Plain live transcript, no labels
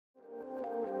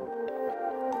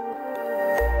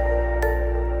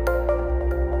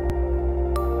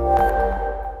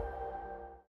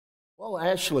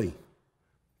Ashley,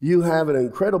 you have an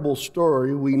incredible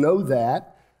story. We know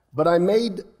that. But I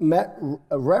made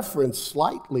a reference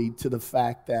slightly to the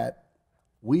fact that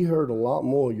we heard a lot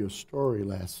more of your story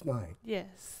last night.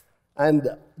 Yes. And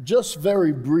just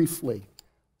very briefly,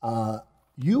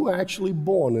 you were actually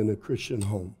born in a Christian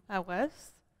home. I was.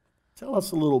 Tell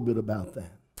us a little bit about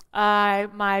that.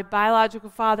 My biological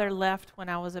father left when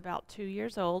I was about 2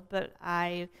 years old, but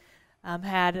I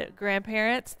had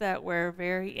grandparents that were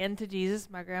very into Jesus.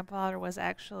 My grandfather was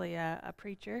actually a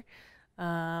preacher.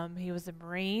 He was a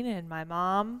Marine, and my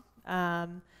mom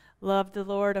loved the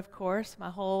Lord, of course.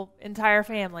 My whole entire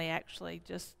family actually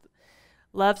just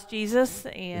loves Jesus,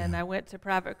 and I went to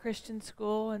private Christian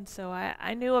school, and so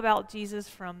I knew about Jesus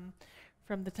from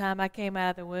the time I came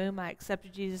out of the womb. I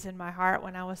accepted Jesus in my heart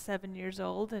when I was 7 years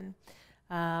old, and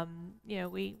you know,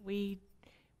 we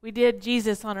did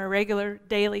Jesus on a regular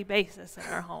daily basis in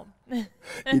our home.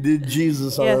 You did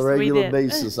Jesus on a regular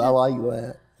basis. I like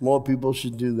that. More people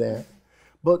should do that.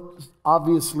 But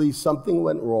obviously something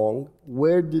went wrong.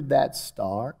 Where did that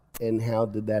start, and how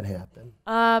did that happen?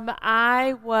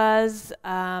 I was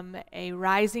a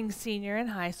rising senior in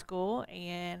high school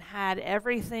and had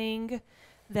everything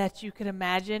that you could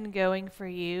imagine going for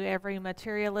you. Every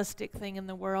materialistic thing in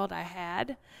the world I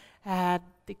had. I had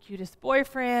the cutest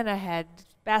boyfriend. I had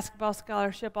basketball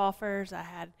scholarship offers. I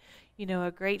had, you know,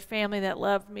 a great family that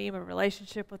loved me, my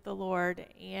relationship with the Lord.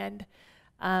 And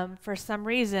for some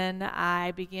reason,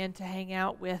 I began to hang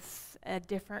out with a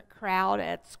different crowd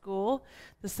at school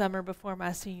the summer before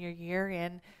my senior year,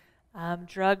 and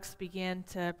drugs began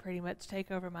to pretty much take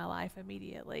over my life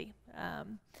immediately.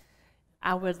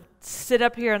 I would sit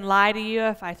up here and lie to you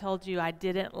if I told you I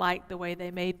didn't like the way they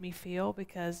made me feel,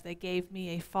 because they gave me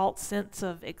a false sense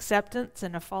of acceptance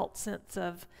and a false sense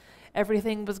of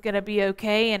everything was going to be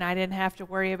okay and I didn't have to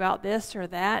worry about this or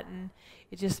that, and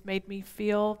it just made me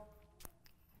feel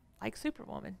like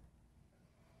Superwoman.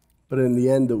 But in the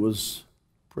end, it was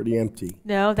pretty empty.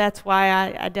 No, that's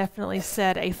why I definitely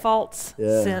said a false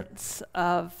sense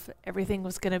of everything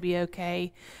was going to be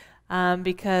okay.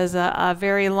 Because a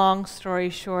very long story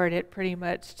short, it pretty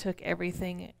much took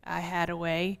everything I had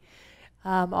away.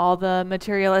 All the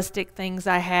materialistic things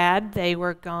I had, they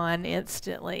were gone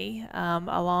instantly,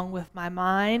 along with my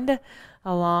mind,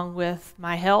 along with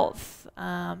my health,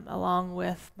 along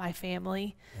with my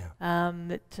family.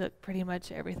 It took pretty much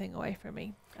everything away from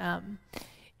me.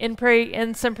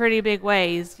 In some pretty big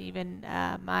ways. Even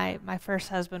my first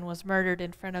husband was murdered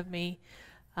in front of me.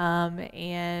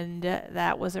 And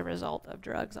that was a result of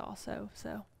drugs also.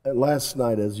 So last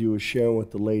night, as you were sharing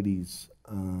with the ladies,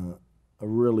 a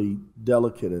really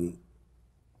delicate and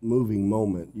moving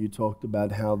moment. You talked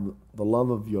about how the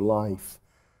love of your life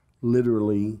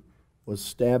literally was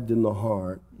stabbed in the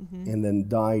heart and then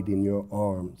died in your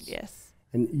arms. Yes.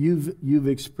 And you've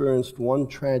experienced one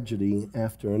tragedy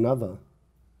after another.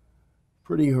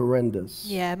 Pretty horrendous.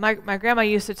 Yeah, my grandma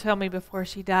used to tell me before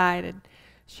she died, and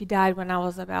she died when I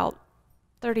was about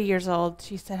 30 years old.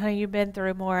 She said, honey, you've been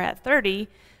through more at 30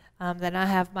 than I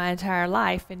have my entire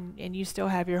life, and you still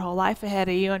have your whole life ahead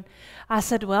of you. And I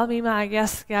said, well, Mima, I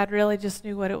guess God really just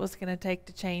knew what it was going to take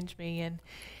to change me. And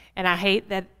I hate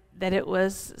that it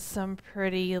was some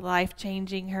pretty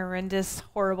life-changing, horrendous,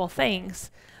 horrible things.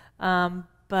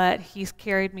 But He's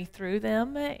carried me through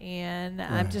them, and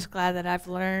I'm just glad that I've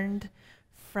learned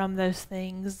from those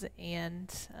things and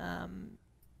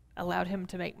allowed Him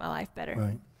to make my life better.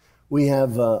 Right. We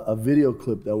have a video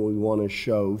clip that we want to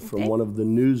show from one of the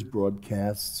news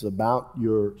broadcasts about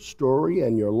your story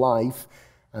and your life,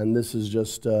 and this is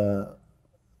just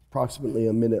approximately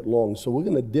a minute long. So we're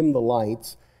going to dim the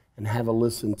lights and have a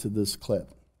listen to this clip.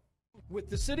 With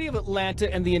the city of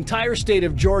Atlanta and the entire state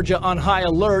of Georgia on high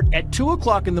alert, at 2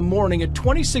 o'clock in the morning, a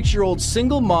 26-year-old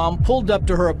single mom pulled up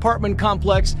to her apartment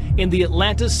complex in the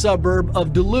Atlanta suburb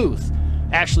of Duluth.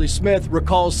 Ashley Smith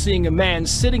recalls seeing a man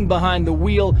sitting behind the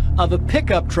wheel of a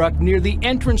pickup truck near the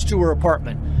entrance to her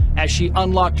apartment. As she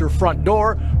unlocked her front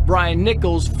door, Brian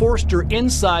Nichols forced her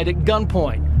inside at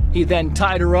gunpoint. He then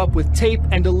tied her up with tape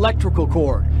and electrical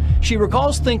cord. She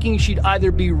recalls thinking she'd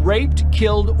either be raped,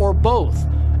 killed, or both.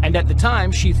 And at the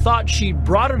time, she thought she'd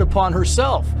brought it upon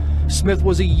herself. Smith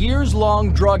was a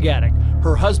years-long drug addict.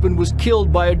 Her husband was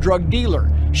killed by a drug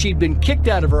dealer. She'd been kicked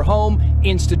out of her home,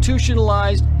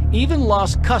 institutionalized, even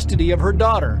lost custody of her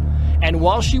daughter. And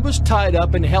while she was tied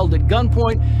up and held at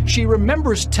gunpoint, she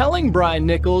remembers telling Brian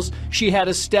Nichols she had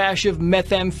a stash of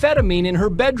methamphetamine in her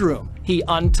bedroom. He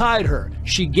untied her.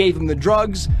 She gave him the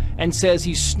drugs and says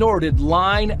he snorted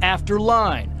line after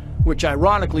line, which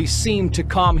ironically seemed to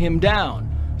calm him down.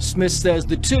 Smith says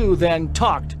the two then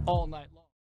talked all night long.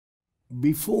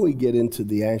 Before we get into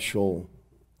the actual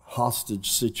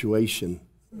hostage situation,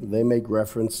 they make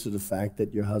reference to the fact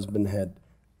that your husband had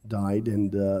died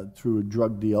and through a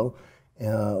drug deal,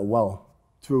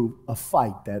 through a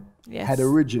fight that had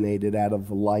originated out of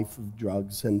a life of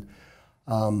drugs. And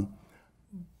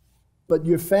but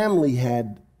your family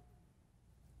had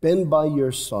been by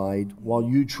your side while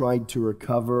you tried to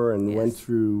recover and went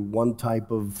through one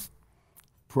type of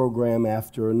program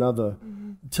after another.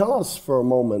 Tell us for a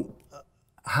moment,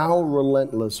 how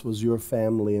relentless was your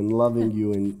family in loving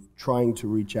you and trying to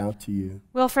reach out to you?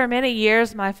 Well, for many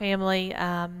years, my family,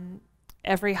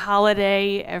 every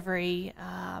holiday, every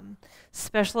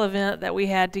special event that we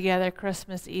had together,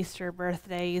 Christmas, Easter,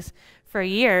 birthdays, for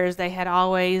years, they had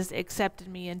always accepted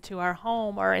me into our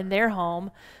home or in their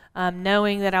home,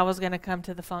 knowing that I was going to come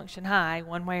to the Function High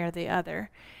one way or the other.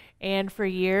 And for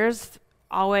years,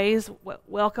 always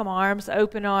welcome arms,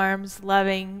 open arms,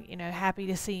 loving, happy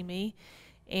to see me.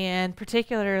 And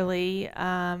particularly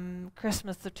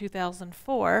Christmas of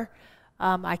 2004,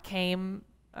 I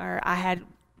had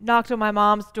knocked on my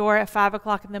mom's door at 5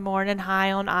 o'clock in the morning,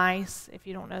 high on ice. If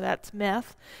you don't know, that's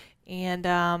meth. And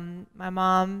my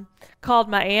mom called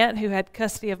my aunt, who had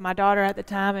custody of my daughter at the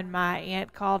time, and my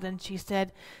aunt called and she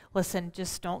said, "Listen,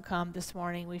 just don't come this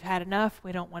morning. We've had enough.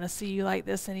 We don't want to see you like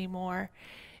this anymore."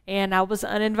 And I was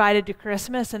uninvited to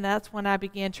Christmas, and that's when I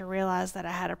began to realize that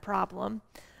I had a problem.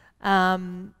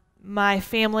 My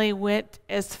family went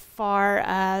as far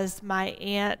as my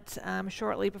aunt,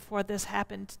 shortly before this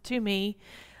happened to me.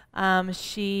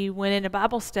 She went in a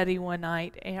Bible study one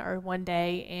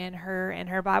day, and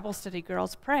her Bible study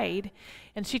girls prayed.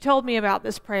 And she told me about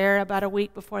this prayer about a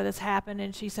week before this happened,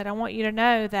 and she said, "I want you to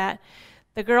know that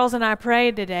the girls and I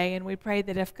prayed today, and we prayed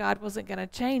that if God wasn't going to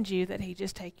change you, that he'd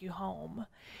just take you home."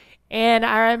 And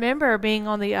I remember being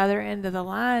on the other end of the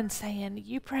line saying,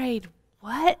 "You prayed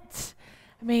what?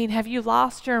 I mean, have you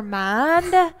lost your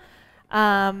mind?"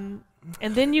 And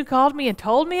then you called me and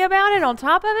told me about it on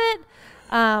top of it.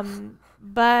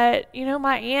 But,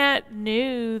 my aunt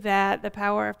knew that the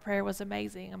power of prayer was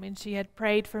amazing. I mean, she had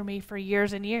prayed for me for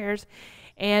years and years,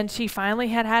 and she finally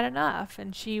had had enough.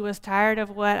 And she was tired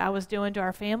of what I was doing to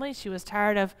our family. She was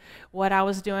tired of what I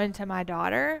was doing to my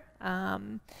daughter.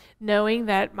 Knowing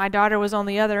that my daughter was on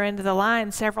the other end of the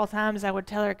line, several times I would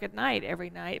tell her good night every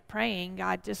night, praying,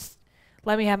 "God, just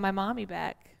let me have my mommy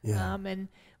back." And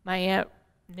my aunt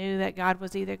knew that God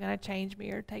was either going to change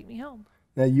me or take me home.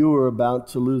 Now, you were about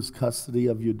to lose custody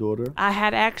of your daughter? I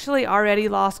had actually already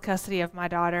lost custody of my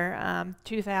daughter,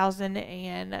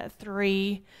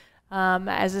 2003,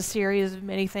 as a series of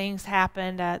many things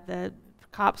happened. The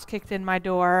cops kicked in my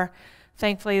door.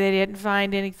 Thankfully, they didn't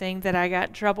find anything that I got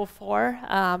in trouble for,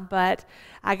 but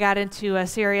I got into a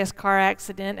serious car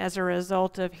accident as a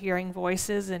result of hearing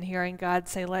voices and hearing God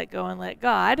say, "Let go and let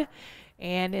God."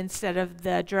 And instead of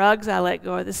the drugs, I let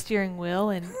go of the steering wheel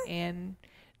and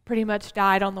pretty much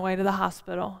died on the way to the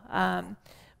hospital.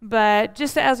 But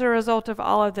just as a result of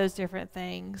all of those different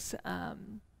things,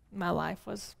 my life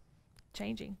was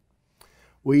changing.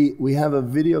 We have a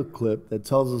video clip that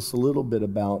tells us a little bit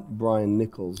about Brian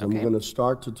Nichols, and we're going to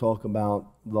start to talk about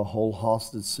the whole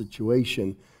hostage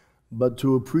situation. But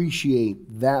to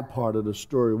appreciate that part of the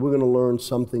story, we're going to learn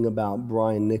something about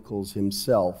Brian Nichols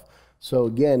himself. So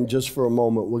again, just for a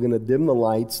moment, we're going to dim the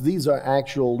lights. These are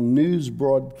actual news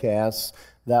broadcasts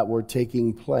that were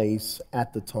taking place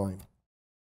at the time.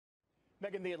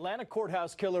 Megan, the Atlanta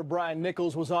courthouse killer Brian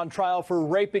Nichols was on trial for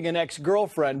raping an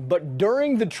ex-girlfriend, but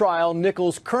during the trial,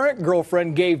 Nichols' current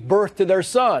girlfriend gave birth to their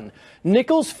son.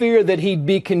 Nichols' fear that he'd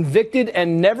be convicted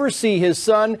and never see his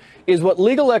son is what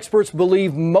legal experts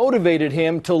believe motivated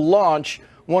him to launch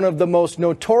one of the most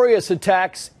notorious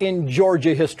attacks in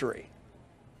Georgia history.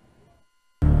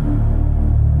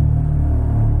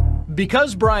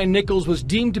 Because Brian Nichols was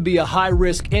deemed to be a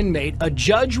high-risk inmate, a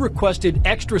judge requested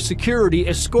extra security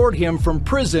escort him from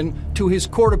prison to his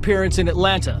court appearance in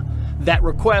Atlanta. That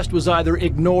request was either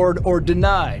ignored or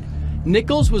denied.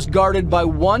 Nichols was guarded by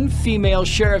one female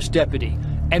sheriff's deputy,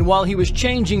 and while he was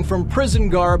changing from prison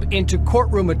garb into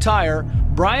courtroom attire,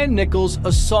 Brian Nichols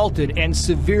assaulted and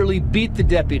severely beat the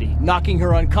deputy, knocking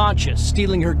her unconscious,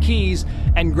 stealing her keys,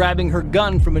 and grabbing her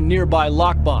gun from a nearby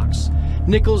lockbox.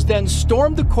 Nichols then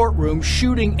stormed the courtroom,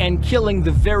 shooting and killing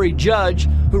the very judge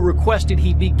who requested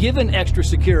he be given extra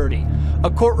security.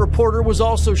 A court reporter was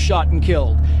also shot and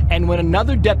killed, and when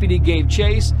another deputy gave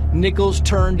chase, Nichols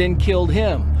turned and killed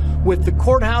him. With the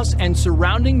courthouse and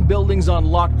surrounding buildings on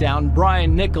lockdown,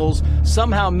 Brian Nichols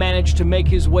somehow managed to make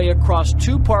his way across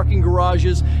 2 parking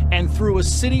garages and through a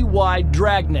citywide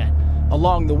dragnet.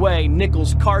 Along the way,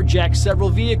 Nichols carjacked several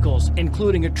vehicles,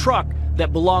 including a truck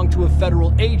that belonged to a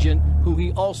federal agent who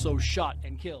he also shot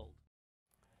and killed.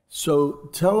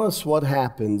 So tell us what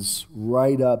happens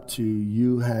right up to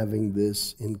you having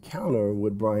this encounter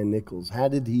with Brian Nichols. How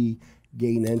did he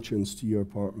gain entrance to your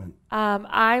apartment?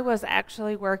 I was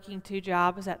actually working 2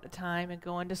 jobs at the time and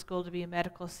going to school to be a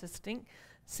medical assistant.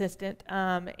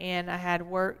 And I had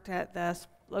worked at the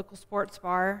local sports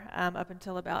bar up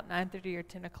until about 9:30 or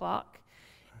 10 o'clock.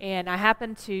 And I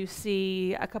happened to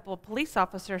see a couple of police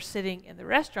officers sitting in the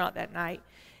restaurant that night.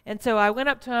 And so I went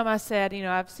up to him, I said,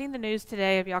 I've seen the news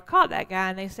today. Have y'all caught that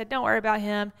guy? And they said, don't worry about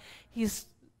him. He's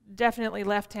definitely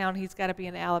left town. He's got to be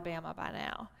in Alabama by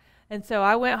now. And so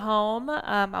I went home.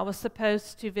 I was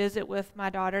supposed to visit with my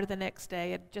daughter the next day.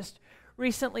 I had just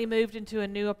recently moved into a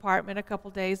new apartment a couple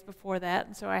days before that.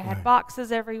 And so I had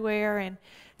boxes everywhere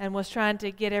and was trying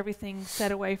to get everything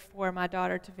set away for my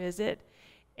daughter to visit.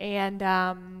 And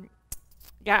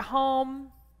got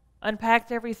home,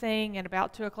 unpacked everything, and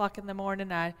about 2 o'clock in the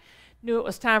morning, I knew it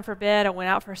was time for bed. I went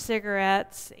out for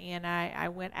cigarettes, and I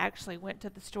actually went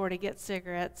to the store to get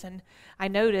cigarettes, and I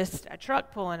noticed a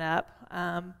truck pulling up.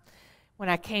 When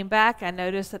I came back, I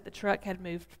noticed that the truck had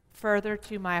moved further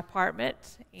to my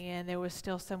apartment, and there was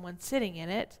still someone sitting in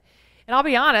it. And I'll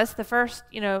be honest,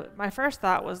 my first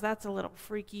thought was that's a little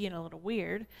freaky and a little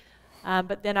weird.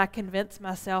 But then I convinced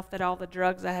myself that all the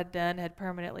drugs I had done had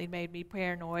permanently made me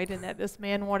paranoid and that this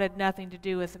man wanted nothing to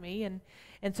do with me.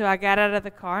 And so I got out of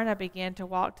the car and I began to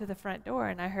walk to the front door,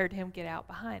 and I heard him get out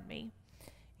behind me.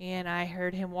 And I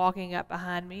heard him walking up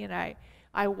behind me, and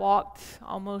I walked,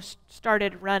 almost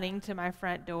started running to my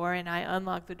front door, and I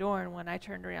unlocked the door, and when I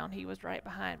turned around, he was right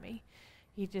behind me.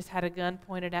 He just had a gun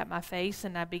pointed at my face,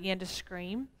 and I began to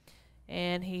scream.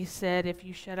 And he said, if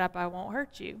you shut up, I won't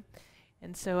hurt you.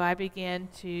 And so I began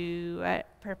to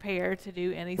prepare to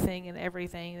do anything and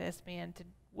everything this man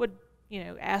would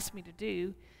ask me to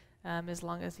do, as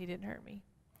long as he didn't hurt me.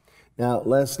 Now,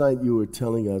 last night you were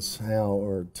telling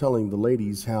the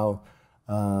ladies how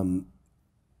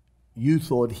you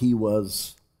thought he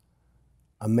was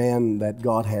a man that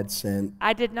God had sent.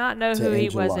 I did not know who he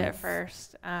was at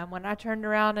first. When I turned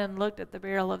around and looked at the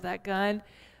barrel of that gun,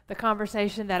 the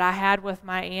conversation that I had with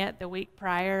my aunt the week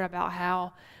prior about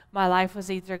how my life was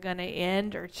either going to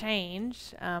end or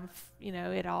change,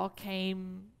 it all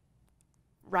came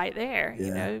right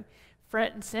there,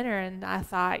 front and center. And I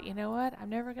thought, you know what? I'm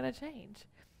never going to change.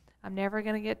 I'm never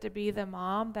going to get to be the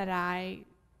mom that I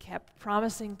kept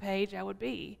promising Paige I would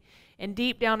be. And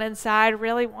deep down inside,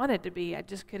 really wanted to be. I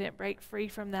just couldn't break free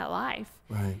from that life.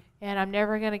 Right. And I'm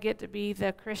never going to get to be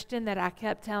the Christian that I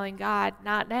kept telling God,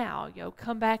 not now,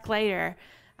 come back later.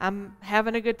 I'm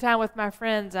having a good time with my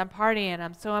friends. I'm partying.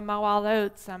 I'm sowing my wild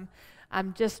oats.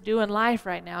 I'm just doing life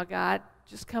right now, God.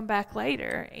 Just come back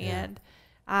later. And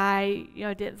I,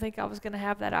 didn't think I was going to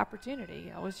have that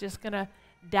opportunity. I was just going to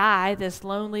die this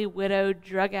lonely, widowed,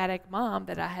 drug addict mom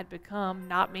that I had become,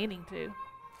 not meaning to.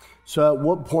 So at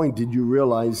what point did you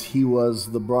realize he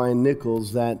was the Brian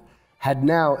Nichols that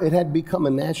it had become a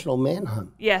national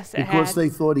manhunt? Yes, it had. Because they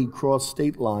thought he crossed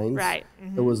state lines. Right.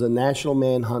 Mm-hmm. It was a national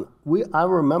manhunt. I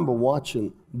remember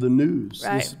watching the news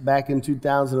back in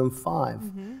 2005.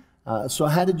 Mm-hmm. So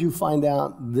how did you find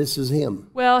out this is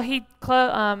him? Well,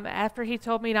 after he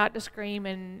told me not to scream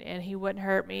and he wouldn't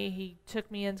hurt me, he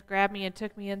grabbed me and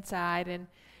took me inside, and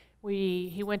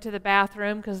he went to the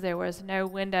bathroom because there was no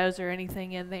windows or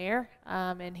anything in there,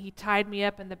 and he tied me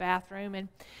up in the bathroom, and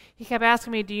he kept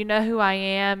asking me, do you know who I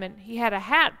am? And he had a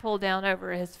hat pulled down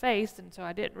over his face, and so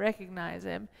I didn't recognize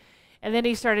him. And then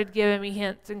he started giving me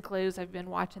hints and clues. I've been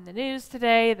watching the news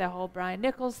today, the whole Brian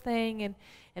Nichols thing, and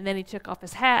then he took off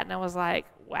his hat, and I was like,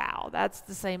 wow, that's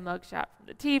the same mugshot from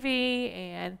the TV,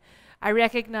 and I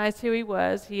recognized who he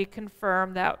was. He had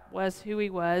confirmed that was who he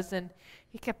was, and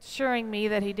he kept assuring me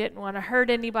that he didn't want to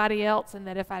hurt anybody else, and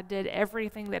that if I did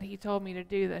everything that he told me to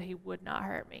do, that he would not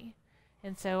hurt me.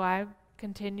 And so I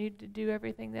continued to do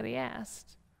everything that he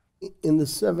asked. In the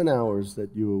 7 hours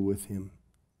that you were with him,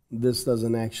 this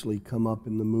doesn't actually come up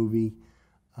in the movie,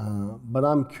 but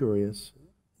I'm curious.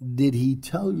 Did he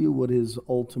tell you what his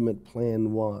ultimate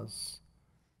plan was?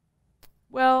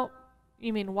 Well,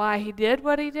 you mean why he did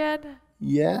what he did?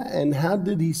 Yeah, and how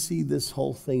did he see this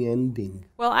whole thing ending?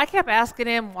 Well, I kept asking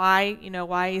him why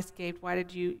he escaped. Why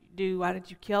did you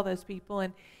kill those people?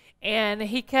 And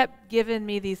he kept giving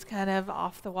me these kind of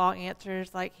off-the-wall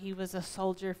answers, like he was a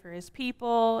soldier for his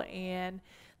people, and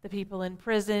the people in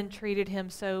prison treated him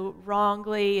so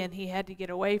wrongly, and he had to get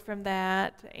away from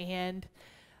that. And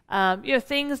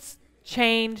things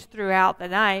changed throughout the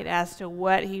night as to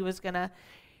what he was gonna.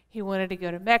 He wanted to go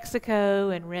to Mexico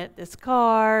and rent this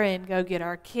car and go get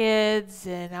our kids,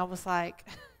 and I was like,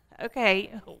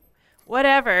 okay,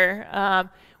 whatever.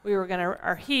 We were gonna,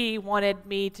 or he wanted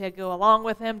me to go along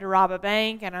with him to rob a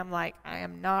bank, and I'm like, I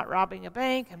am not robbing a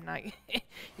bank. I'm not.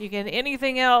 You can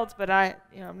anything else, but I'm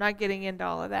not getting into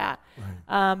all of that.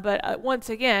 Right. But once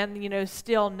again,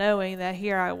 still knowing that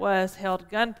here I was held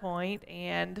gunpoint,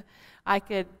 and I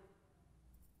could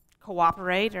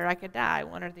cooperate or I could die,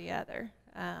 one or the other.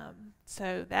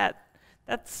 So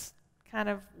that's kind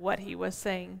of what he was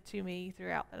saying to me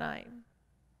throughout the night.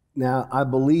 Now, I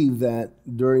believe that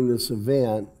during this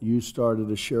event, you started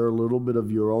to share a little bit of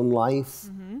your own life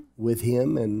with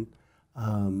him, and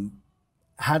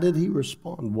how did he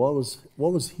respond? What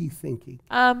was he thinking?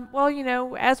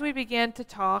 Well, as we began to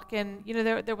talk, and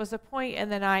there was a point in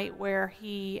the night where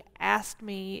he asked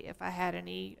me if I had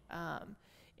any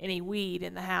weed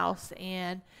in the house,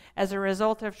 and as a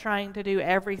result of trying to do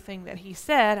everything that he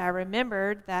said, I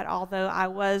remembered that although I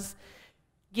was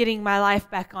getting my life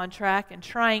back on track and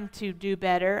trying to do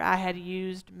better, I had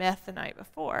used meth the night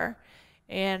before,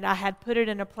 and I had put it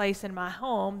in a place in my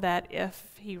home that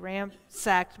if he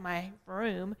ransacked my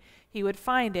room, he would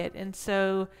find it. And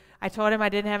so I told him I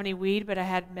didn't have any weed, but I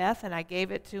had meth, and I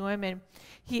gave it to him, and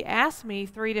he asked me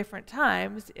 3 different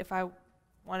times if I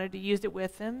wanted to use it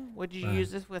with him. Would you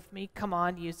use this with me? Come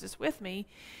on, use this with me.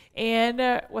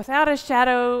 And without a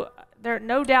shadow, there's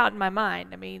no doubt in my mind.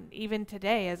 I mean, even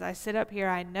today, as I sit up here,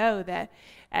 I know that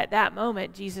at that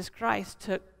moment, Jesus Christ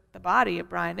took the body of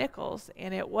Brian Nichols,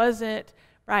 and it wasn't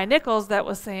Brian Nichols that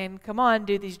was saying, come on,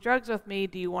 do these drugs with me.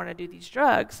 Do you want to do these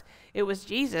drugs? It was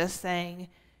Jesus saying,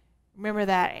 remember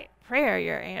that prayer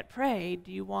your aunt prayed.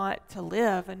 Do you want to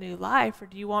live a new life, or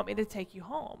do you want me to take you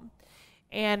home?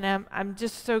 And I'm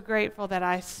just so grateful that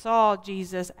I saw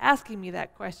Jesus asking me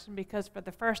that question, because for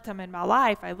the first time in my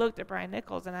life, I looked at Brian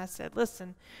Nichols and I said,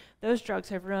 listen, those drugs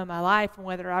have ruined my life, and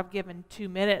whether I've given 2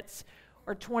 minutes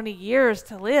or 20 years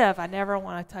to live, I never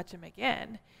want to touch them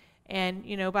again. And,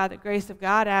 by the grace of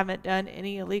God, I haven't done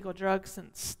any illegal drugs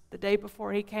since the day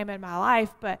before he came in my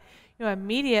life, but,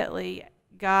 immediately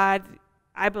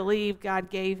I believe God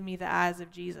gave me the eyes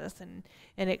of Jesus, and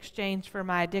in exchange for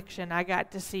my addiction, I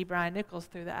got to see Brian Nichols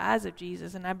through the eyes of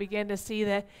Jesus, and I began to see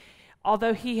that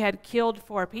although he had killed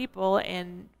 4 people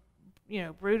and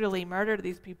brutally murdered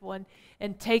these people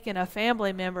and taken a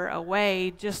family member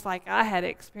away, just like I had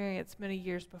experienced many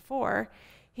years before,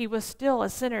 he was still a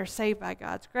sinner saved by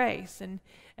God's grace. And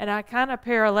I kind of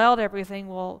paralleled everything.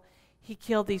 Well, he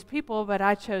killed these people, but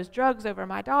I chose drugs over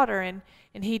my daughter, and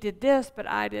he did this, but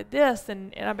I did this,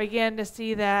 and I began to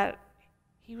see that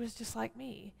he was just like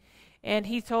me. And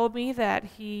he told me that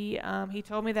he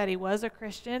was a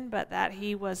Christian, but that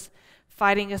he was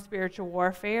fighting a spiritual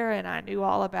warfare, and I knew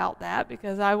all about that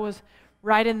because I was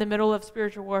right in the middle of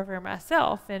spiritual warfare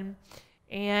myself.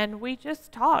 And we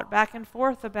just talked back and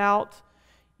forth about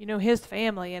his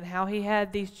family and how he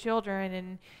had these children,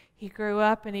 and he grew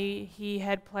up and he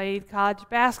had played college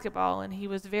basketball, and he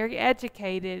was very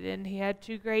educated, and he had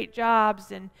 2 great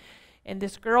jobs, and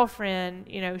this girlfriend,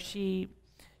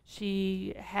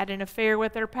 she had an affair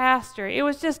with her pastor. It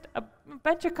was just a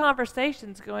bunch of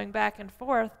conversations going back and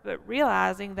forth, but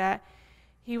realizing that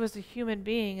he was a human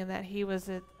being and that he was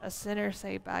a sinner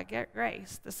saved by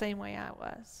grace, the same way I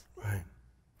was. Right.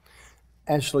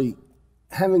 Ashley,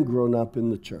 having grown up in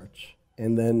the church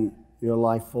and then your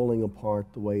life falling apart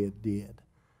the way it did,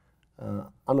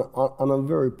 on a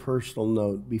very personal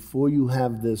note, before you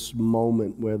have this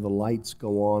moment where the lights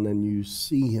go on and you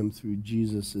see him through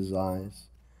Jesus' eyes,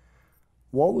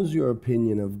 what was your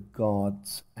opinion of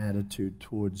God's attitude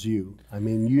towards you? I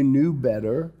mean, you knew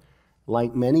better,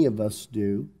 like many of us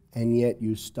do, and yet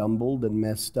you stumbled and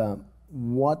messed up.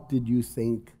 What did you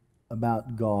think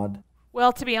about God?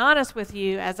 Well, to be honest with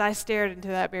you, as I stared into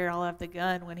that barrel of the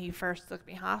gun when he first took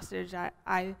me hostage,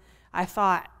 I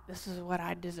thought, this is what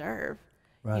I deserve.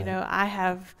 Right. I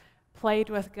have played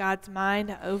with God's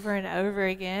mind over and over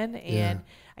again, and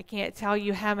I can't tell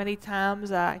you how many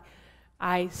times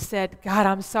I said, God,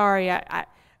 I'm sorry, I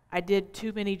did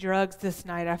too many drugs this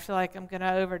night. I feel like I'm going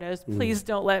to overdose. Please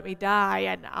don't let me die,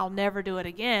 and I'll never do it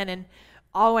again. And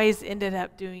always ended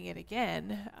up doing it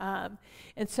again.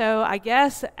 And so I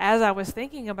guess as I was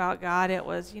thinking about God, it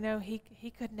was,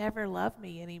 he could never love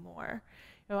me anymore.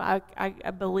 I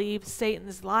believed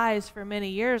Satan's lies for many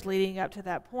years leading up to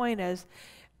that point as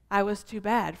I was too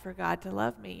bad for God to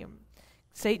love me.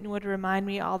 Satan would remind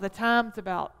me all the times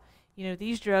about,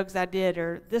 these drugs I did,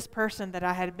 or this person that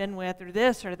I had been with, or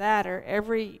this or that, or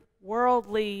every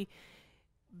worldly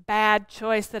bad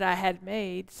choice that I had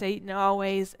made. Satan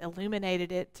always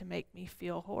illuminated it to make me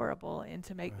feel horrible and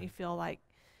to make me feel like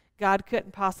God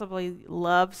couldn't possibly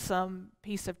love some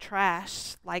piece of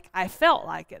trash like I felt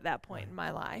like at that point in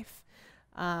my life.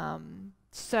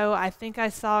 So I think I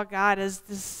saw God as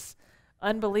this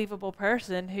unbelievable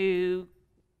person who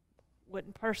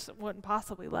wouldn't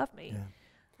possibly love me.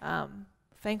 Yeah.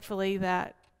 Thankfully,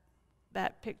 that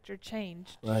picture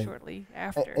changed shortly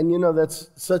after. And you know,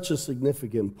 that's such a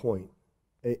significant point.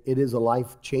 It is a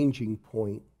life-changing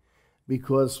point,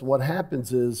 because what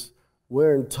happens is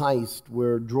we're enticed,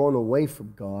 we're drawn away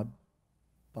from God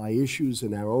by issues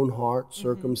in our own heart,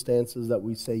 circumstances that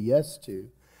we say yes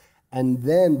to. And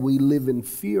then we live in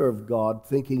fear of God,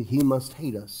 thinking he must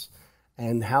hate us.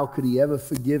 And how could he ever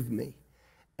forgive me?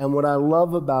 And what I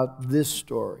love about this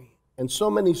story, and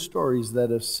so many stories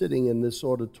that are sitting in this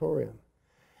auditorium,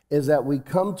 is that we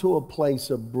come to a place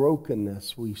of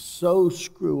brokenness. We so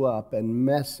screw up and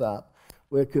mess up.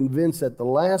 We're convinced that the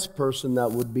last person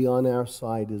that would be on our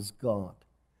side is God.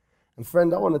 And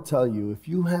friend, I want to tell you, if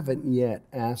you haven't yet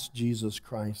asked Jesus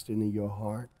Christ into your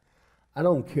heart, I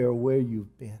don't care where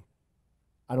you've been.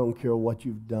 I don't care what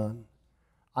you've done.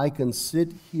 I can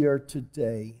sit here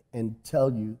today and tell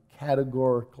you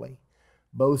categorically,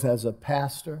 both as a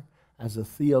pastor, as a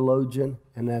theologian,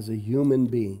 and as a human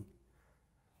being,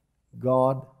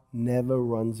 God never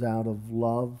runs out of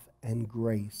love and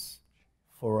grace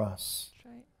for us. That's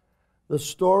right. The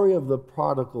story of the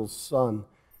prodigal son,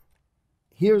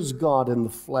 here's God in the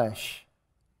flesh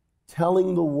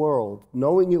telling the world,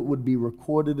 knowing it would be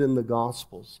recorded in the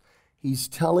Gospels, he's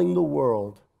telling the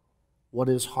world what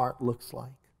his heart looks like.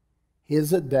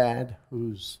 Here's a dad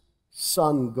whose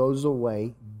son goes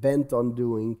away bent on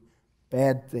doing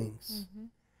bad things.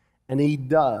 And he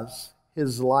does.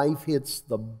 His life hits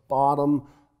the bottom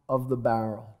of the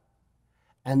barrel.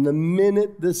 And the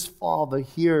minute this father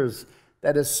hears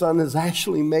that his son is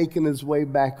actually making his way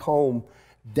back home,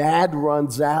 dad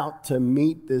runs out to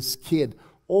meet this kid.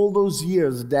 All those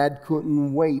years, dad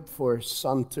couldn't wait for his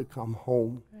son to come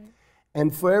home. Right.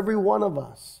 And for every one of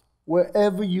us,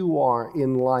 wherever you are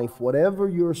in life, whatever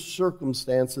your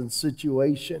circumstance and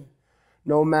situation,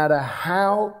 no matter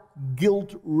how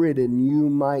guilt-ridden you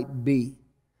might be,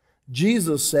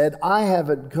 Jesus said, I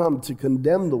haven't come to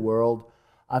condemn the world,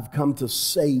 I've come to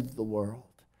save the world.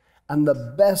 And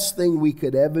the best thing we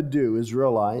could ever do is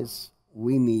realize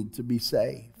we need to be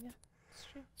saved. Yeah, that's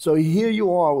true. So here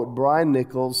you are with Brian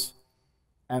Nichols.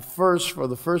 At first, for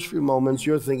the first few moments,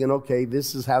 you're thinking, okay,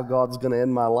 this is how God's going to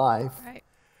end my life. Right.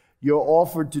 You're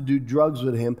offered to do drugs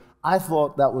with him. I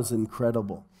thought that was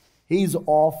incredible. He's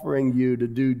offering you to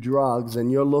do drugs,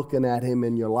 and you're looking at him,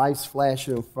 and your life's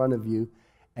flashing in front of you,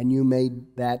 and you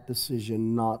made that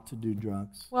decision not to do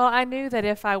drugs. Well, I knew that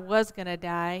if I was going to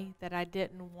die, that I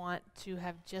didn't want to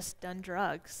have just done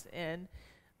drugs. And,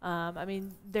 I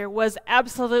mean, there was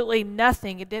absolutely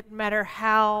nothing. It didn't matter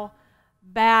how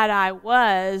bad I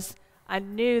was. I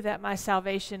knew that my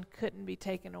salvation couldn't be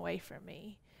taken away from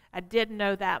me. I didn't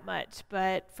know that much,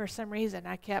 but for some reason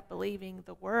I kept believing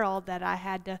the world that I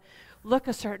had to look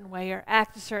a certain way or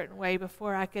act a certain way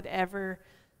before I could ever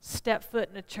step foot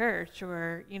in a church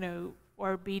or, you know,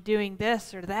 or be doing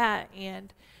this or that.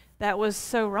 And that was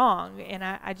so wrong. And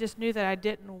I just knew that I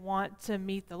didn't want to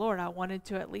meet the Lord. I wanted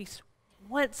to at least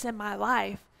once in my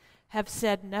life have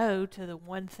said no to the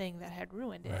one thing that had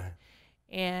ruined it. Right.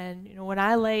 And, you know, when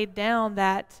I laid down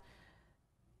that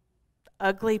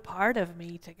ugly part of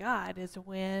me to God is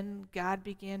when God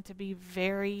began to be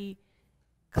very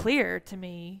clear to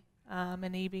me,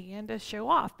 and he began to show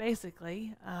off,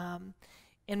 basically,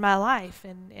 in my life,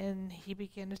 and he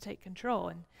began to take control.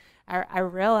 And I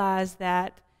realized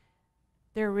that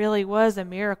there really was a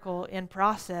miracle in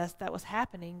process that was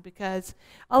happening, because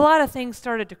a lot of things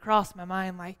started to cross my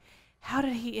mind, like, how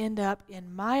did he end up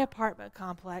in my apartment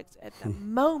complex at the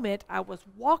moment I was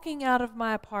walking out of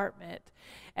my apartment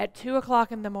at 2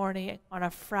 o'clock in the morning on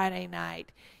a Friday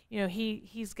night? You know,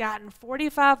 he's gotten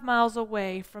 45 miles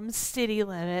away from city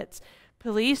limits.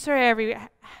 Police are everywhere.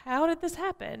 How did this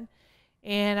happen?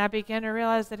 And I began to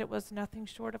realize that it was nothing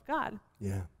short of God.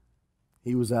 Yeah.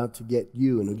 He was out to get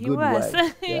you in a good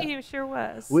way. Yeah. He sure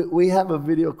was. We have a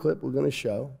video clip we're going to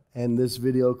show, and this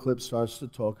video clip starts to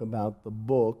talk about the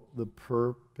book, The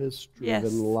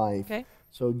Purpose-Driven Life. Okay.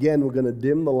 So again, we're going to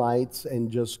dim the lights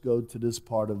and just go to this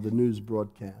part of the news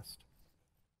broadcast.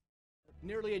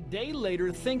 Nearly a day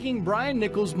later, thinking Brian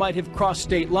Nichols might have crossed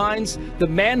state lines, the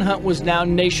manhunt was now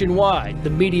nationwide, the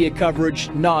media coverage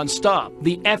nonstop.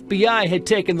 The FBI had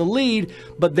taken the lead,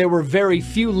 but there were very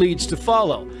few leads to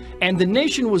follow. And the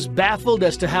nation was baffled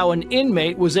as to how an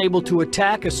inmate was able to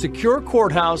attack a secure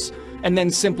courthouse and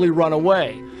then simply run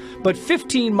away. But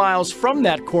 15 miles from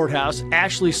that courthouse,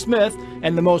 Ashley Smith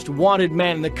and the most wanted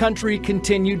man in the country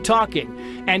continued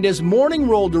talking. And as morning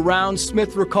rolled around,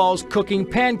 Smith recalls cooking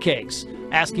pancakes,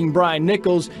 asking Brian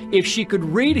Nichols if she could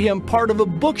read him part of a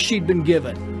book she'd been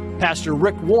given, Pastor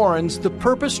Rick Warren's The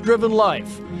Purpose-Driven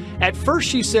Life. At first,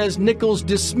 she says Nichols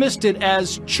dismissed it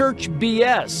as church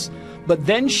BS, but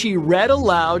then she read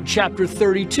aloud chapter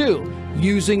 32,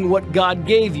 using what God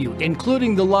gave you,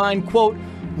 including the line, quote,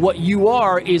 "What you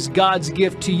are is God's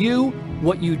gift to you.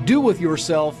 What you do with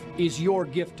yourself is your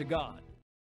gift to God."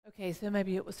 Okay, so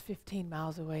maybe it was 15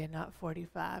 miles away and not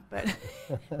 45, but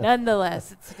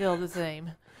nonetheless, it's still the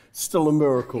same. Still a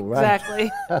miracle, right?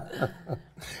 Exactly.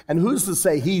 And who's to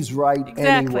say he's right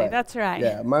Exactly, anyway? that's right.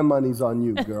 Yeah, my money's on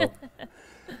you, girl.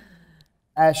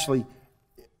 Ashley,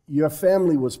 your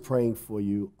family was praying for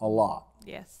you a lot.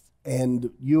 Yes.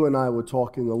 And you and I were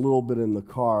talking a little bit in the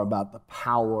car about the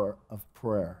power of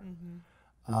prayer.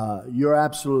 You're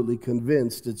absolutely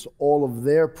convinced it's all of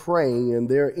their praying and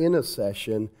their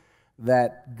intercession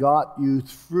that got you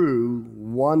through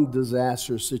one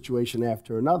disastrous situation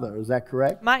after another. Is that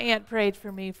correct? My aunt prayed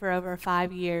for me for over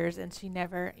 5 years, and she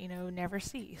never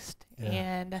ceased. Yeah.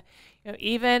 And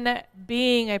even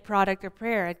being a product of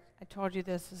prayer, I told you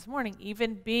this morning,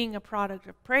 even being a product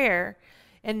of prayer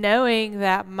and knowing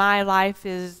that my life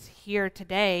is here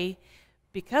today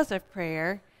because of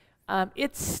prayer,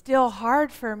 it's still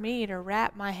hard for me to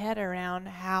wrap my head around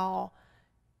how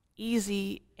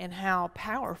easy and how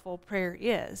powerful prayer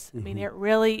is. I mean, it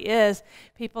really is.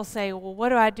 People say, well, what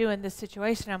do I do in this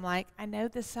situation? I'm like, I know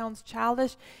this sounds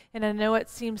childish, and I know it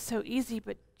seems so easy,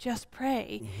 but just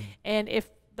pray. And if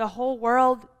the whole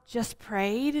world just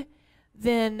prayed,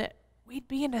 then we'd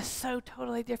be in a so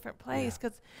totally different place.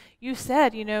 Because you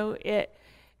said, it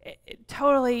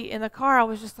totally, in the car, I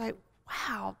was just like,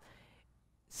 wow,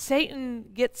 Satan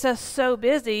gets us so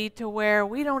busy to where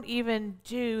we don't even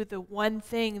do the one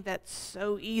thing that's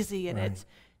so easy, and it's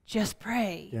just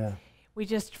pray. Yeah. We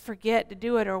just forget to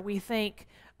do it, or we think,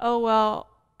 oh, well,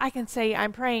 I can say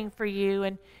I'm praying for you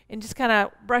and just kind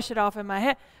of brush it off in my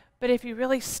head. But if you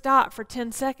really stop for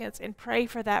 10 seconds and pray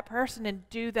for that person and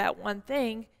do that one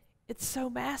thing, it's so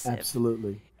massive.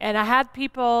 Absolutely. And I had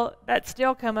people that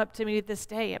still come up to me this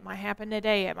day. It might happen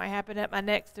today. It might happen at my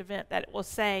next event that will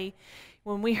say,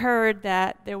 when we heard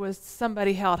that there was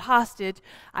somebody held hostage,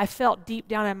 I felt deep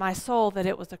down in my soul that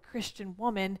it was a Christian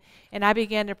woman, and I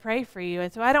began to pray for you.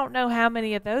 And so I don't know how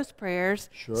many of those prayers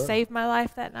saved my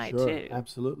life that night too.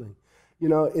 Absolutely.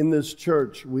 In this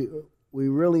church, we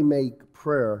really make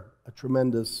prayer a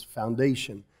tremendous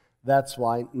foundation. That's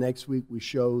why next week we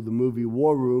show the movie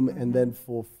War Room, and then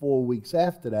for 4 weeks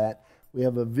after that, we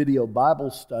have a video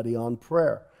Bible study on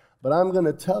prayer. But I'm going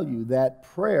to tell you that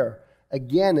prayer,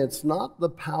 again, it's not the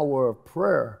power of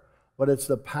prayer, but it's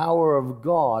the power of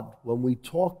God when we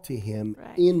talk to Him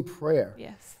in prayer.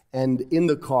 Yes. And in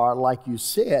the car, like you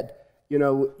said,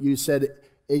 you said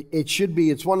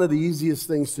it's one of the easiest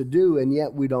things to do, and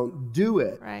yet we don't do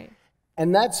it. Right.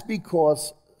 And that's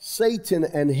because Satan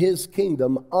and his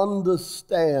kingdom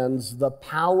understands the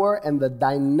power and the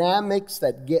dynamics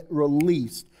that get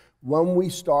released when we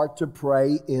start to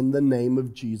pray in the name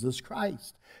of Jesus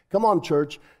Christ. Come on,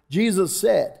 church. Jesus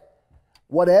said,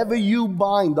 whatever you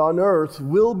bind on earth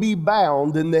will be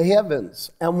bound in the heavens,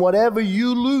 and whatever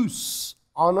you loose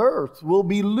on earth will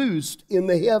be loosed in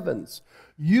the heavens.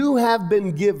 You have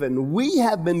been given, we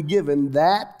have been given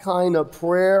that kind of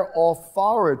prayer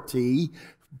authority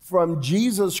from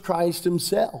Jesus Christ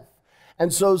Himself.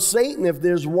 And so Satan, if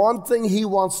there's one thing he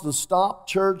wants to stop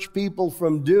church people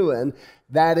from doing,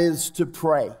 that is to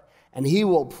pray. And he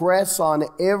will press on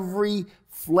every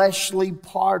fleshly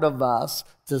part of us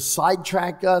to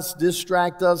sidetrack us,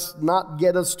 distract us, not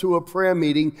get us to a prayer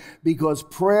meeting, because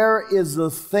prayer is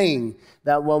the thing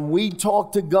that when we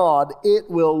talk to God, it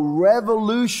will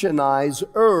revolutionize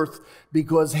earth,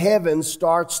 because heaven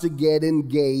starts to get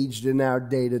engaged in our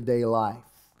day-to-day life.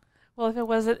 Well, if it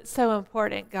wasn't so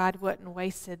important, God wouldn't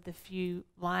wasted the few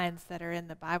lines that are in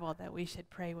the Bible that we should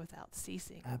pray without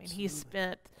ceasing. Absolutely. I mean, He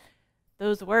spent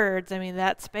those words,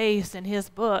 that space in His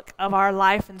book of our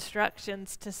life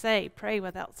instructions to say, pray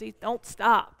without ceasing, don't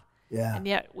stop. Yeah. And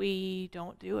yet we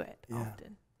don't do it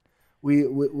often.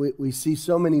 We see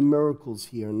so many miracles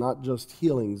here, not just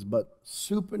healings, but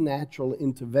supernatural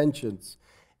interventions.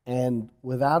 And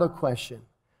without a question,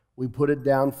 we put it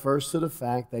down first to the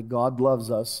fact that God loves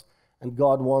us and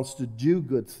God wants to do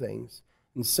good things.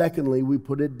 And secondly, we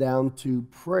put it down to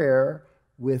prayer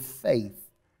with faith.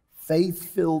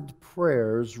 Faith-filled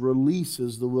prayers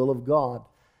releases the will of God.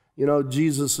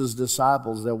 Jesus'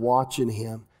 disciples, they're watching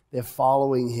Him. They're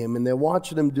following him, and they're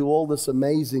watching him do all this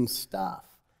amazing stuff.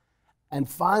 And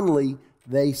finally,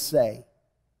 they say,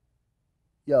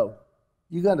 yo,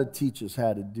 you got to teach us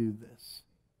how to do this.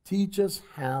 Teach us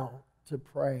how to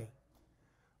pray.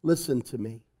 Listen to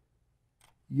me.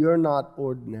 You're not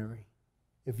ordinary.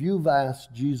 If you've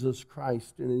asked Jesus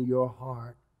Christ in your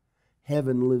heart,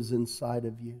 heaven lives inside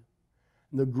of you.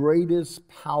 And the greatest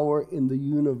power in the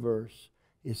universe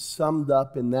is summed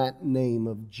up in that name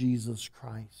of Jesus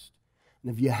Christ.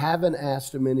 And if you haven't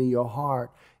asked him into your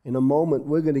heart, in a moment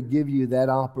we're going to give you that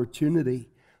opportunity.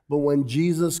 But when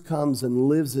Jesus comes and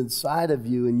lives inside of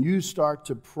you and you start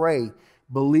to pray,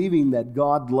 believing that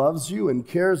God loves you and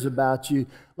cares about you,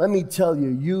 let me tell you,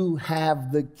 you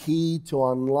have the key to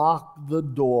unlock the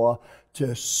door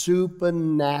to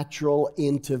supernatural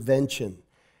intervention.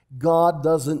 God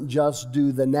doesn't just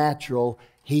do the natural,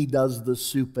 he does the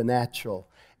supernatural.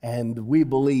 And we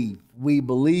believe,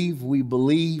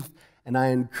 and I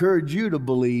encourage you to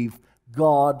believe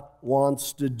God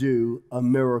wants to do a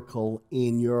miracle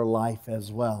in your life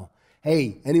as well.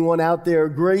 Hey, anyone out there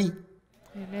agree?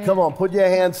 Amen. Come on, put your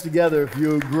hands together if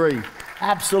you agree.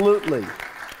 Absolutely.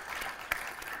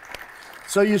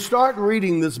 So you start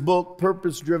reading this book,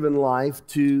 Purpose-Driven Life,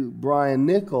 to Brian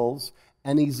Nichols,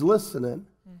 and he's listening.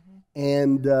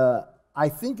 And I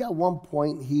think at one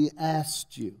point he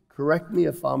asked you, correct me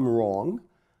if I'm wrong,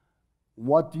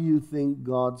 what do you think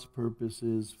God's purpose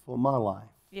is for my life?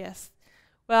 Yes.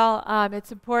 Well,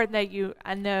 it's important that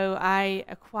I know I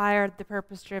acquired the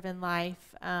Purpose-Driven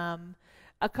Life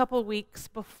a couple weeks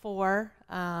before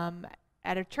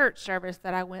at a church service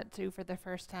that I went to for the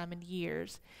first time in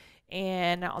years.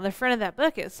 And on the front of that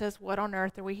book, it says, what on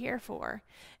earth are we here for?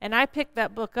 And I picked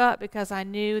that book up because I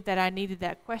knew that I needed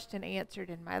that question answered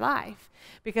in my life.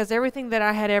 Because everything that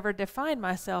I had ever defined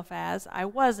myself as, I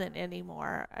wasn't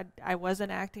anymore. I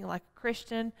wasn't acting like a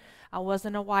Christian. I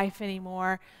wasn't a wife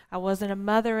anymore. I wasn't a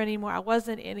mother anymore. I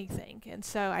wasn't anything. And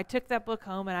so I took that book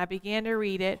home and I began to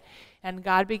read it. And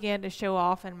God began to show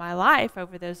off in my life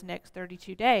over those next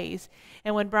 32 days.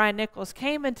 And when Brian Nichols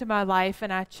came into my life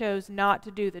and I chose not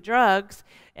to do the drugs,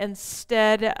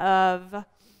 instead of,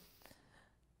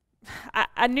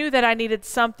 I knew that I needed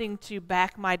something to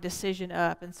back my decision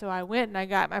up. And so I went and I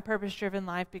got my Purpose-Driven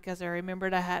Life because I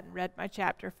remembered I hadn't read my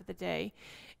chapter for the day.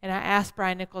 And I asked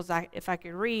Brian Nichols if I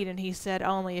could read, and he said,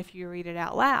 only if you read it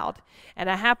out loud. And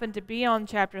I happened to be on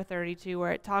chapter 32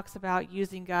 where it talks about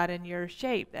using God in your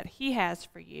shape that he has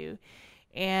for you.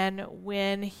 And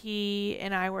when he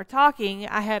and I were talking,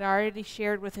 I had already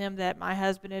shared with him that my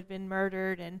husband had been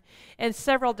murdered and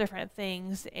several different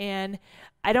things. And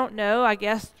I don't know, I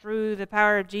guess through the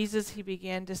power of Jesus, he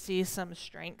began to see some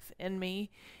strength in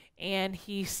me. And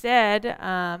he said,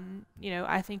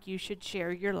 I think you should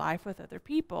share your life with other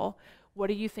people. What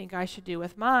do you think I should do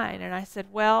with mine? And I said,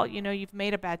 well, you've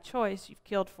made a bad choice. You've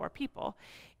killed 4 people,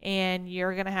 and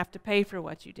you're going to have to pay for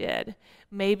what you did.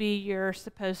 Maybe you're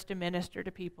supposed to minister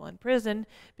to people in prison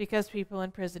because people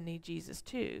in prison need Jesus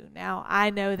too. Now,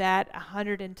 I know that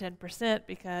 110%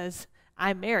 because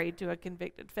I'm married to a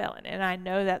convicted felon, and I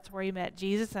know that's where he met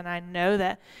Jesus, and I know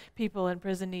that people in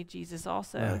prison need Jesus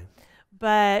also. Right.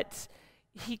 But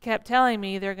he kept telling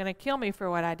me they're going to kill me for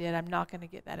what I did. I'm not going to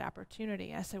get that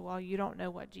opportunity. I said, well, you don't know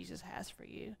what Jesus has for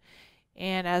you.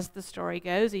 And as the story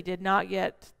goes, he did not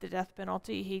get the death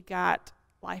penalty. He got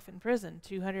life in prison,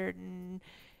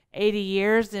 280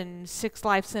 years, and 6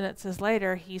 life sentences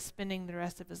later, he's spending the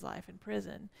rest of his life in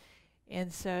prison.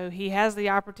 And so he has the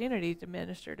opportunity to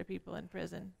minister to people in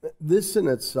prison. This in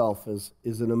itself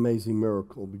is an amazing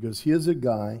miracle, because here's a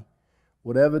guy,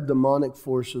 whatever demonic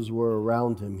forces were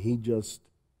around him, he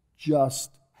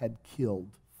just had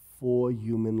killed 4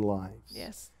 human lives.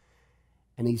 Yes.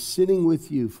 And he's sitting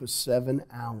with you for 7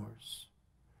 hours.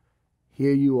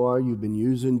 Here you are, you've been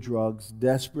using drugs,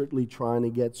 desperately trying to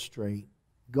get straight.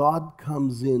 God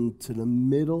comes into the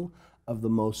middle of the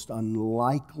most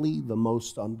unlikely, the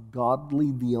most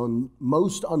ungodly, the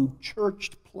most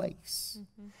unchurched place.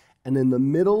 Mm-hmm. And in the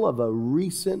middle of a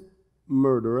recent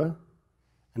murderer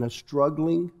and a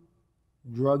struggling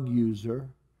drug user,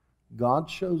 God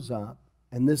shows up,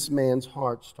 and this man's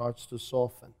heart starts to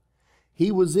soften.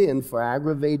 He was in for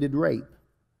aggravated rape.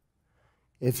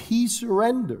 If he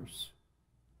surrenders,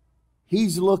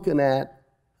 he's looking at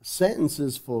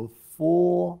sentences for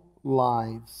 4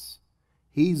 lives.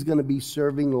 He's going to be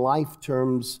serving life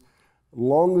terms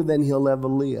longer than he'll ever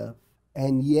live.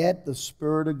 And yet the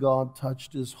Spirit of God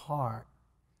touched his heart,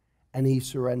 and he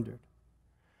surrendered.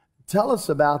 Tell us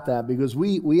about that, because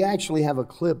we actually have a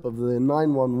clip of the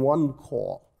 911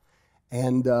 call.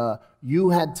 And you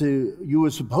were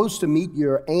supposed to meet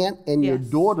your aunt and your Yes.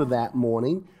 daughter that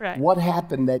morning. Right. What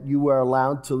happened that you were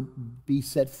allowed to be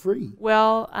set free?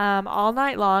 Well, all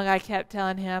night long I kept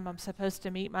telling him I'm supposed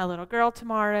to meet my little girl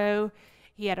tomorrow.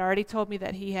 He had already told me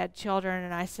that he had children,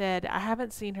 and I said, I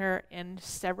haven't seen her in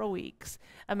several weeks.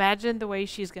 Imagine the way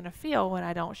she's going to feel when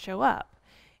I don't show up.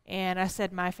 And I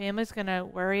said, my family's going to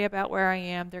worry about where I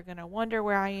am. They're going to wonder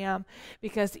where I am,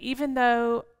 because even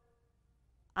though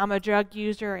I'm a drug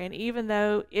user and even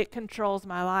though it controls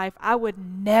my life, I would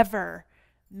never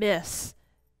miss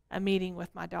a meeting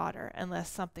with my daughter unless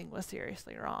something was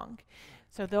seriously wrong.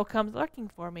 So they'll come looking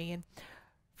for me. And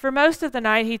for most of the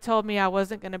night, he told me I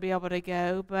wasn't going to be able to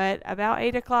go, but about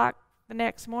 8 o'clock the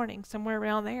next morning, somewhere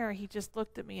around there, he just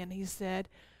looked at me and he said,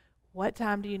 what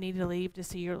time do you need to leave to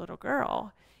see your little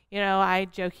girl? You know, I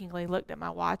jokingly looked at my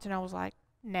watch and I was like,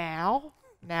 now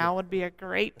would be a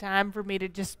great time for me to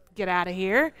just get out of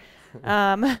here.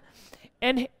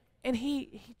 And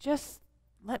he just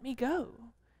let me go.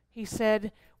 He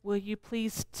said, will you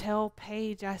please tell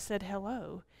Paige I said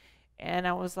hello? And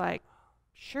I was like,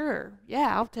 sure,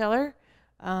 yeah, I'll tell her.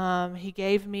 He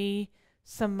gave me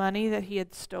some money that he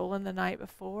had stolen the night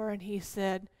before, and he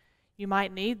said, you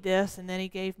might need this. And then he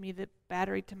gave me the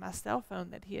battery to my cell phone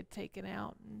that he had taken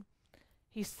out. And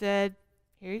he said,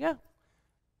 here you go.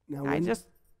 Now, I just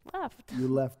left. You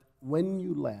left. When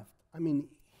you left, I mean,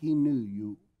 he knew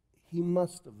you. He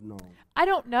must have known. I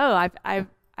don't know. I've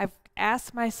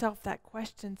asked myself that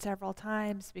question several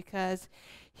times, because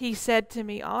he said to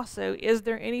me also, is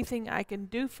there anything I can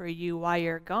do for you while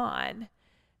you're gone?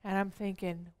 And I'm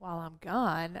thinking, while I'm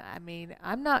gone, I mean,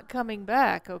 I'm not coming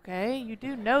back, okay? You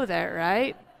do know that,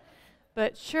 right?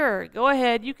 But sure, go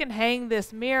ahead. You can hang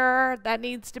this mirror. That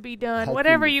needs to be done.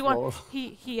 Whatever you want.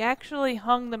 He actually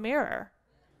hung the mirror.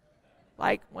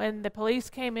 Like when the police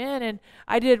came in, and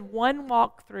I did one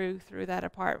walkthrough through that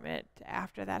apartment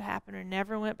after that happened and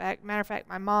never went back. Matter of fact,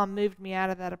 my mom moved me out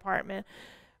of that apartment.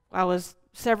 I was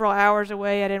several hours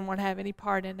away. I didn't want to have any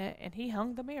part in it, and he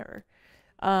hung the mirror.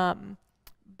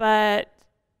 But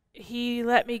he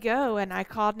let me go, and I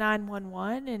called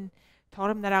 911 and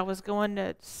told him that I was going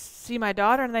to see my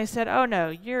daughter, and they said, oh, no,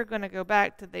 you're going to go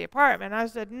back to the apartment. I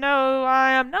said, no,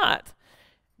 I am not.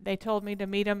 They told me to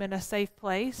meet him in a safe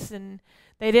place, and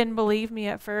they didn't believe me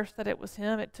at first that it was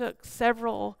him. It took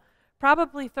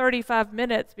probably 35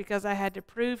 minutes, because I had to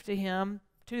prove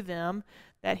to them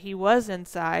that he was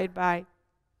inside by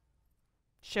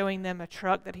showing them a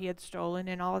truck that he had stolen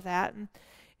and all of that.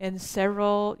 And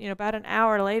about an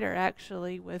hour later,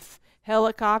 actually, with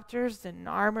helicopters and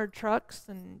armored trucks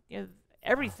and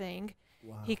everything,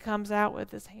 wow, he comes out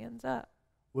with his hands up.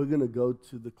 We're going to go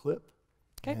to the clip.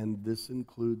 Okay. And this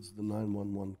includes the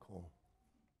 911 call.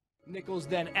 Nichols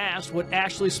then asked what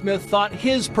Ashley Smith thought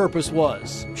his purpose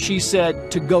was. She said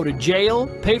to go to jail,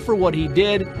 pay for what he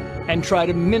did, and try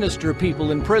to minister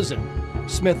people in prison.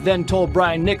 Smith then told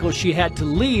Brian Nichols she had to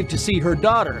leave to see her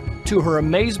daughter. To her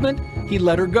amazement, he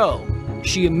let her go.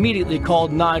 She immediately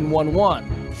called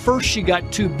 911. First, she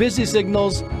got 2 busy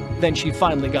signals, then she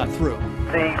finally got through.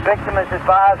 The victim is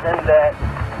advising that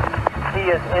he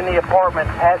is in the apartment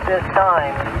at this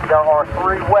time. There are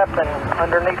 3 weapons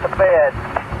underneath the bed.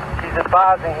 She's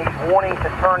advising he's wanting to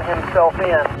turn himself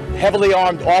in. Heavily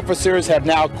armed officers have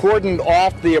now cordoned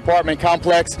off the apartment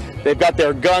complex. They've got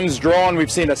their guns drawn.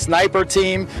 We've seen a sniper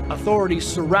team. Authorities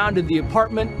surrounded the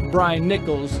apartment. Brian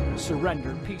Nichols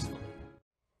surrendered peacefully.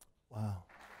 Wow.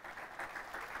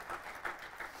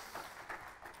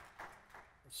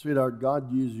 Sweetheart,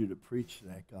 God used you to preach to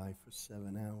that guy for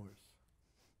 7 hours.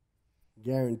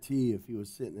 Guarantee if he was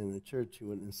sitting in a church, he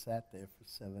wouldn't have sat there for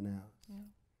 7 hours. Yeah,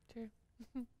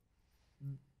 true.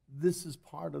 This is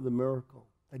part of the miracle,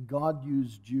 that God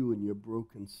used you in your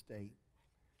broken state.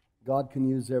 God can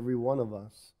use every one of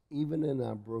us, even in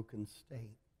our broken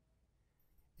state.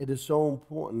 It is so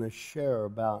important to share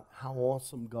about how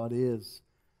awesome God is,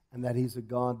 and that He's a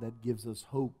God that gives us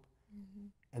hope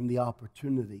and the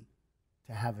opportunity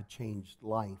to have a changed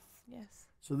life. Yes.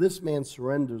 So this man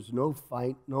surrenders, no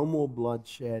fight, no more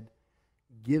bloodshed,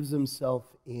 gives himself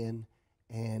in,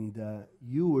 and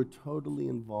you were totally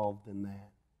involved in that.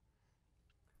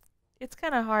 It's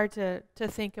kind of hard to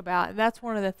think about, and that's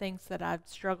one of the things that I've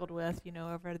struggled with,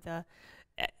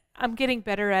 I'm getting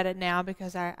better at it now,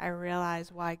 because I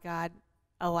realize why God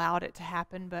allowed it to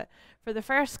happen. But for the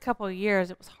first couple of years,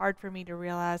 it was hard for me to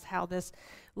realize how this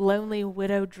lonely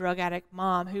widow drug addict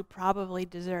mom, who probably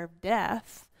deserved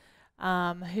death,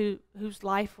 whose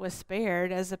life was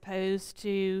spared, as opposed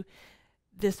to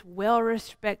this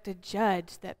well-respected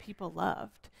judge that people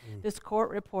loved, this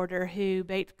court reporter who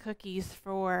baked cookies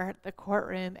for the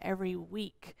courtroom every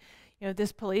week,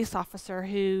 this police officer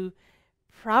who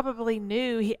probably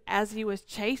knew as he was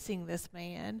chasing this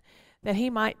man that he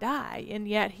might die, and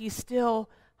yet he still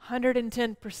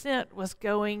 110% was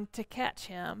going to catch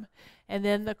him. And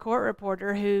then the court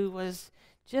reporter who was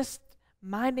just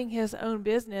minding his own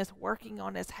business, working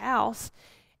on his house,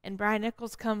 and Brian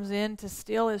Nichols comes in to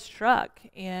steal his truck,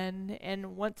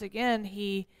 and once again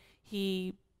he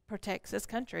protects his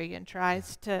country and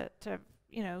tries to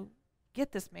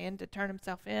get this man to turn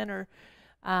himself in. Or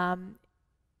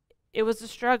it was a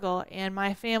struggle, and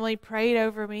my family prayed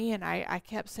over me, and I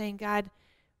kept saying, God,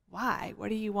 why? What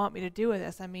do you want me to do with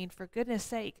this? I mean, for goodness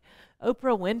sake,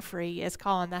 Oprah Winfrey is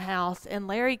calling the house, and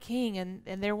Larry King,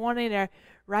 and they're wanting to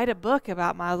write a book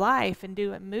about my life and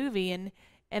do a movie,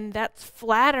 and that's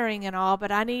flattering and all,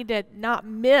 but I need to not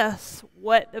miss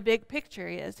what the big picture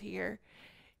is here.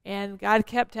 And God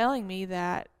kept telling me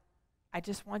that I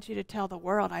just want you to tell the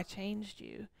world I changed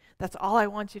you. That's all I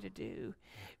want you to do.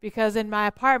 Because in my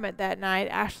apartment that night,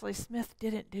 Ashley Smith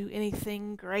didn't do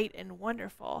anything great and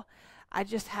wonderful. I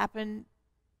just happened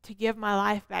to give my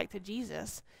life back to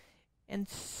Jesus and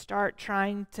start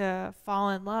trying to fall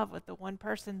in love with the one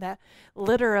person that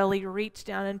literally reached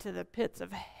down into the pits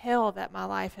of hell that my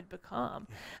life had become.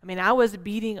 I mean, I was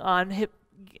beating on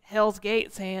hell's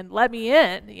gate saying, let me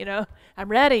in, I'm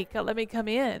ready, let me come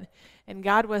in. And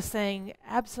God was saying,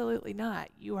 absolutely not.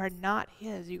 You are not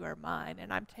his, you are mine,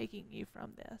 and I'm taking you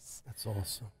from this. That's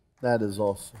awesome. That is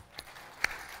awesome.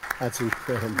 That's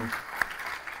incredible.